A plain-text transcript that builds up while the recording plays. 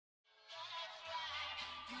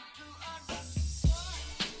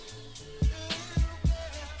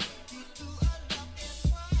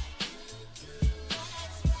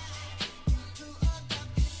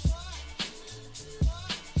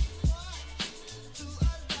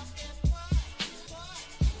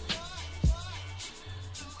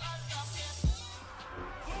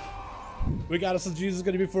We got us, Jesus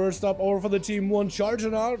going to be first up over for the team 1,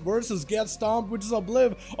 charging out versus Get Stomped, which is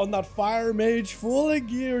Obliv on that Fire Mage, fully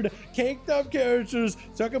geared, caked up characters.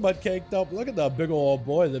 Talk about caked up, look at that big old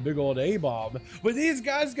boy, the big old A-bomb. But these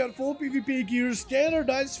guys got full PvP gear,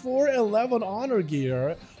 standardized 411 honor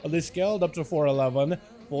gear. They scaled up to 411.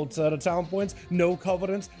 Full set of talent points, no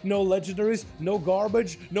covenants, no legendaries, no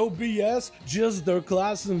garbage, no BS, just their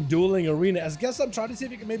class in dueling arena. As guess I'm trying to see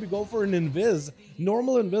if you can maybe go for an invis.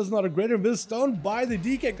 Normal invis, not a great invis. Stunned by the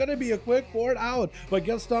DK, gonna be a quick port out. But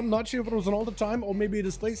guess stunned, not sure if it was an all the time or maybe a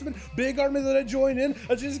displacement. Big army that I joined in.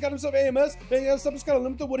 Jesus got himself AMS. AMS just kind of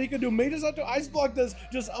limited what he could do. Mages had to ice block this,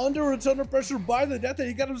 just under a ton of pressure by the death.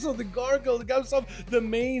 He got himself the gargoyle, he got himself the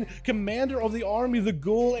main commander of the army, the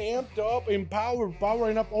ghoul, amped up, empowered,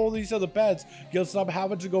 powering up all these other pets. Gets up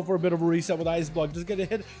having to go for a bit of a reset with ice block. Just get a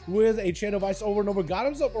hit with a chain of ice over and over. Got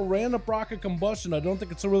himself a random proc of combustion. I don't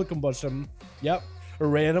think it's a real combustion. Yep.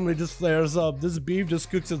 Randomly just flares up. This beef just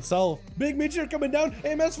cooks itself. Big meteor coming down.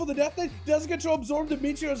 AMS for the death knight. Doesn't get to absorb the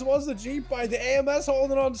meteor as well as the G by the AMS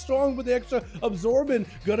holding on strong with the extra absorbing.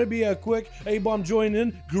 Gonna be a quick A-bomb join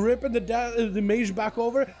in, gripping the mage back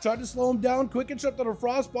over. Try to slow him down. Quick interrupt on a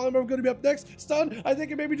frost. Polymer gonna be up next. Stun. I think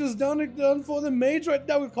it may be just done for the mage right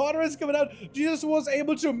now with Cauterized coming out. Jesus was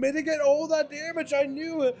able to mitigate all that damage. I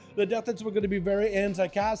knew the death knights were gonna be very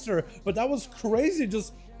anti-caster, but that was crazy.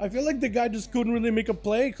 Just I feel like the guy just couldn't really make a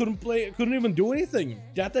play, couldn't even do anything.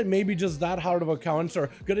 Death Knight maybe just that hard of a counter.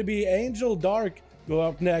 Gonna be Angel Dark go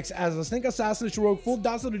up next as a Snake Assassination Rogue, full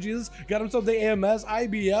down to Jesus, got himself the AMS,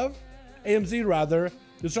 IBF, AMZ rather.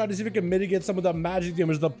 Just trying to see if he can mitigate some of that magic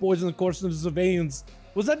damage, the poison coursing into his veins.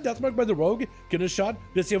 Was that deathmark by the rogue? Get a shot.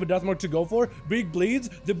 Does he have a deathmark to go for? Big bleeds.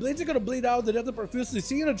 The bleeds are going to bleed out the death profusely.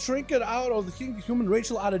 Seeing a trinket out of the human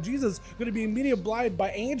Rachel out of Jesus. Going to be immediately blind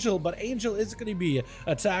by Angel, but Angel is going to be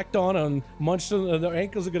attacked on and munched. Their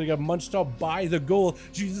ankles are going to get munched up by the ghoul.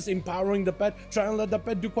 Jesus empowering the pet, trying to let the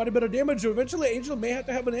pet do quite a bit of damage. Eventually, Angel may have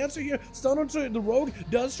to have an answer here. Stun onto the rogue.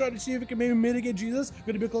 Does try to see if he can maybe mitigate Jesus.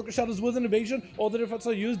 Going to be a cloaker shot with an evasion. All the defense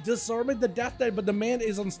are used. Disarming the death knight, but the man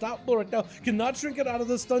is unstoppable right now. Cannot shrink it out of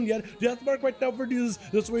the stun yet. Deathmark right now for Jesus.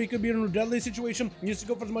 This way he could be in a deadly situation. He needs to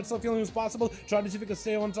go for as much self-healing as possible. Trying to see if he can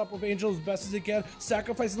stay on top of Angel as best as he can.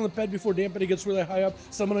 Sacrificing the pet before dampening gets really high up.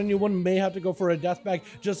 Summon a new one. May have to go for a death pack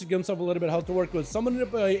just to give himself a little bit of health to work with. Summoning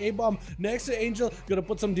up a A-bomb next to Angel. Gonna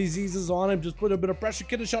put some diseases on him. Just put a bit of pressure.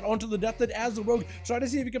 Get a shot onto the death knight as the rogue. Trying to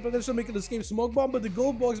see if he can potentially make an escape smoke bomb, but the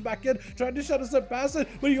gold box back in. Trying to shut us up past it.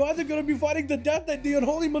 But you're either gonna be fighting the death knight, the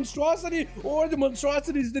unholy monstrosity, or the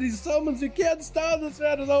monstrosities that he summons. You can't stop this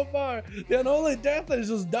man so far. The unholy death knight is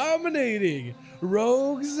just dominating.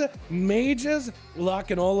 Rogues, mages,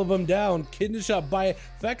 locking all of them down. Kidney shot by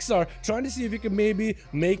Fexar, trying to see if he can maybe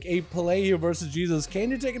make a play here versus Jesus. Can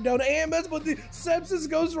you take him down? AMS, but the sepsis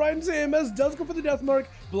goes right into AMS. Does go for the death mark.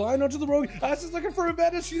 Blind onto the rogue. As he's looking for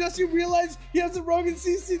advantage, she does realize he has the rogue in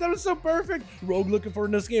CC. That is so perfect. Rogue looking for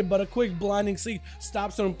an escape, but a quick blinding seat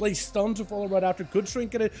stops him in place. Stun to follow right after. Could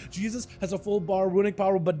shrink it. Jesus has a full bar runic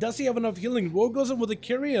power, but does he have enough healing? Rogue goes in with a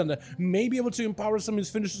Kyrian. May be able to empower some of his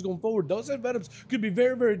finishers going forward. Those venoms could be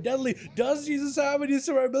very, very deadly. Does Jesus have any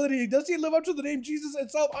survivability? Does he live up to the name Jesus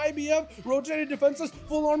itself? IBF, rotating defenses,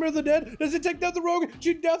 full armor of the dead. Does he take down the rogue?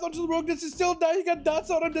 Cheat death onto the rogue. Does he still die? He got dots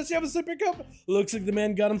on him. Does he have a sipping cup? Looks like the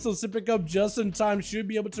man got himself sipping cup just in time. Should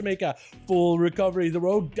be able to make a full recovery. The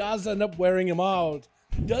rogue does end up wearing him out.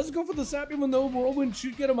 Does go for the sap even though Whirlwind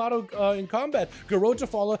should get him out of in combat. Garrote to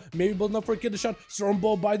follow, maybe building up for a kid to shot.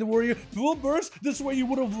 Stormbolt by the warrior. Dual burst. This way you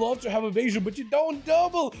would have loved to have evasion, but you don't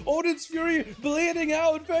double. Odin's Fury bleeding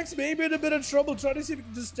out. Vex maybe in a bit of trouble. Trying to see if you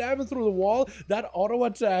can just stab him through the wall. That auto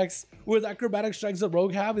attacks with acrobatic strikes that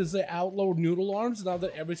Rogue have is the outlaw noodle arms. Now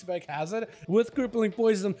that every spec has it. With crippling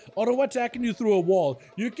poison, auto attacking you through a wall.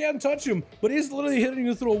 You can't touch him, but he's literally hitting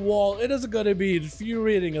you through a wall. It is going to be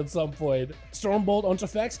infuriating at some point. Stormbolt onto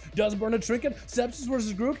Fex, does burn a trinket. Sepsis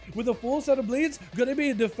versus Grook with a full set of bleeds. Gonna be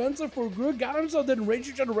a defensive for Grook. Got himself then rage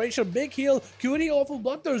regeneration. Big heal. Cutie awful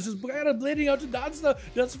bloodthirst. Just kind of bleeding out to dots now.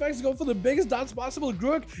 Does Fex go for the biggest dots possible?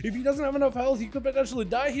 Grook, if he doesn't have enough health, he could potentially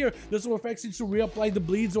die here. This is where Fex needs to reapply the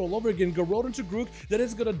bleeds all over again. Garrote into Grook. That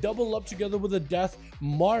is gonna double up together with a death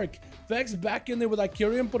mark. Fex back in there with that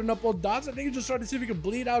Kyrian, putting up all dots. I think he's just trying to see if he can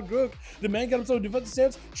bleed out Grook. The man got himself a defensive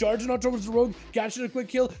stance, charging out towards the rogue, catching a quick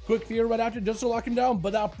kill, quick fear right after just to lock him down,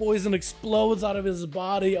 but that poison explodes out of his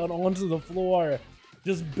body and onto the floor.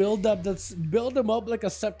 Just build him up like a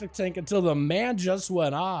septic tank until the man just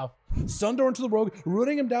went off. Sunder onto the rogue,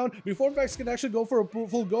 rooting him down before Vex can actually go for a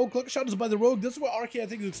full go. Click shot is by the rogue. This is what RK I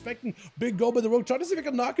think is expecting. Big go by the rogue. Trying to see if he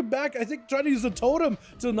can knock him back. I think trying to use the totem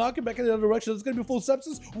to knock him back in the other direction. It's going to be full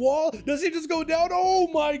sepsis. Wall. Does he just go down? Oh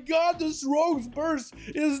my god, this rogue's burst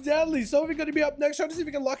is deadly. So he's going to be up next. Trying to see if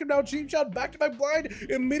he can lock him down. Cheap shot. Back to back blind.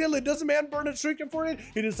 Immediately does a man burn a trinket for it.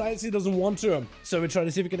 He decides he doesn't want to. So we try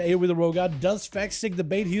to see if he can AoE the rogue out. Does Vex take the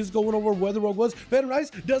bait? He's going over where the rogue was. Van Rice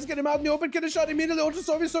does get him out in the open. Get a shot immediately. Ultra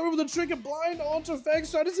Sovi with a trinket blind onto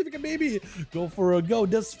Vex. Trying to see if he can maybe go for a go.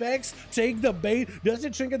 Does Vex take the bait? Does he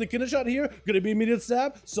trinket the killer shot here? Gonna be immediate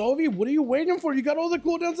stab. Sovi, what are you waiting for? You got all the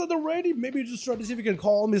cooldowns on the ready. Maybe just try to see if he can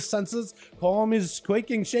calm his senses, calm his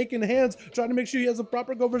quaking, shaking hands, trying to make sure he has a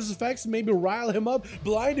proper go versus Vex. Maybe rile him up.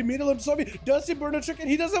 Blind immediately. Sovi, does he burn a trinket?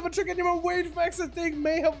 He doesn't have a trinket anymore. Wait, Vex, I think,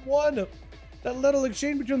 may have won. That little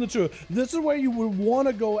exchange between the two. This is where you would want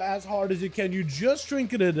to go as hard as you can. You just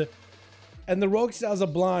trinketed, and the rogue still has a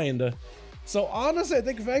blind. So honestly, I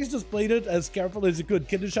think Vex just played it as carefully as he could.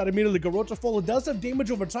 Kidney shot immediately. Garrocha full. It does have damage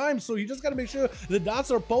over time, so you just gotta make sure the dots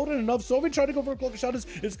are potent enough. So if we try to go for a cloak shot,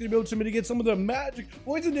 it's gonna be able to mitigate some of the magic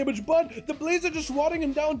poison damage, but the blades are just rotting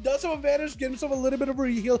him down. Does have advantage, get himself a little bit of a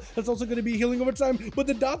heal. That's also gonna be healing over time, but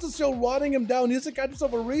the dots are still rotting him down. He has to catch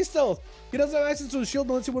himself a re-stealth. He doesn't have access to a shield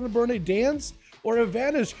unless he want to burn a dance or a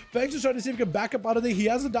vanish. Vex is trying to see if he can back up out of there. He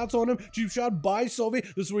has the dots on him. Cheap shot by Sovi.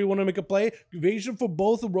 This is where you want to make a play. Evasion for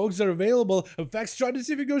both the rogues that are available. Vex trying to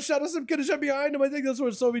see if he can go shadow some kid shot behind him. I think that's where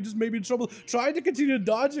Sovi just may be in trouble. Trying to continue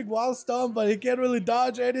dodging while stunned, but he can't really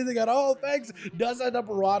dodge anything at all. Vex does end up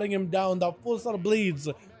rotting him down. The full set of bleeds.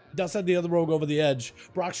 Does send the other rogue over the edge.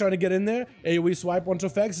 Brock's trying to get in there. AoE swipe onto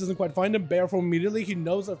Vex. Doesn't quite find him. Bear form immediately. He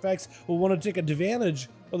knows that Vex will want to take advantage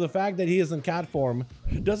of the fact that he is in cat form.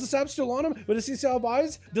 Does the stab still on him? But does he still have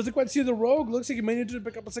eyes? Doesn't quite see the rogue. Looks like he may need to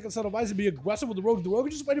pick up a second set of eyes and be aggressive with the rogue. The rogue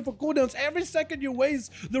is just waiting for cooldowns. Every second you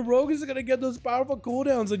waste, the rogue is going to get those powerful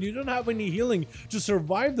cooldowns, and you don't have any healing to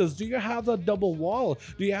survive this. Do you have the double wall?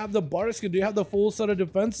 Do you have the bar skin? Do you have the full set of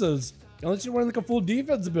defenses? Unless you're running like a full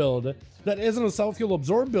defense build that isn't a self-heal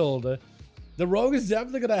absorb build, the rogue is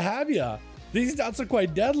definitely going to have you. These dots are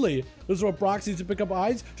quite deadly. This is where Brock needs to pick up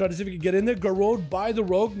eyes, try to see if he can get in there. Garrode by the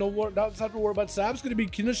rogue. No more, not have to worry about Sab's going to be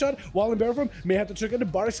Kina shot while in bear form. May have to trick into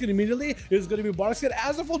Barskin immediately. It's going to be Barskin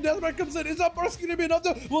as the full deathmatch comes in. Is that Barskin going to be enough?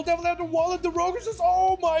 We'll definitely have to wall it. The rogue is just,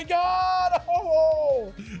 oh my god.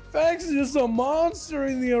 Oh, Vex is just a monster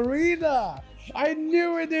in the arena. I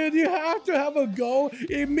knew it, dude. You have to have a go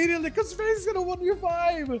immediately because Vex is going to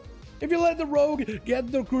 1v5. If you let the rogue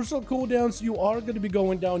get the crucial cooldowns, you are going to be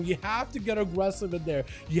going down. You have to get aggressive in there.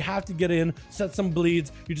 You have to get in, set some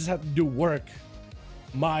bleeds. You just have to do work.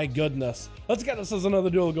 My goodness. Let's get us as another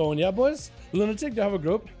duel going, yeah, boys? Lunatic, do you have a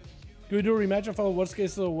group? Can we do a rematch and follow worst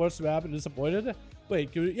case to the worst map and disappointed? Wait,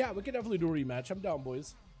 yeah, we can definitely do a rematch. I'm down,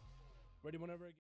 boys. Ready whenever.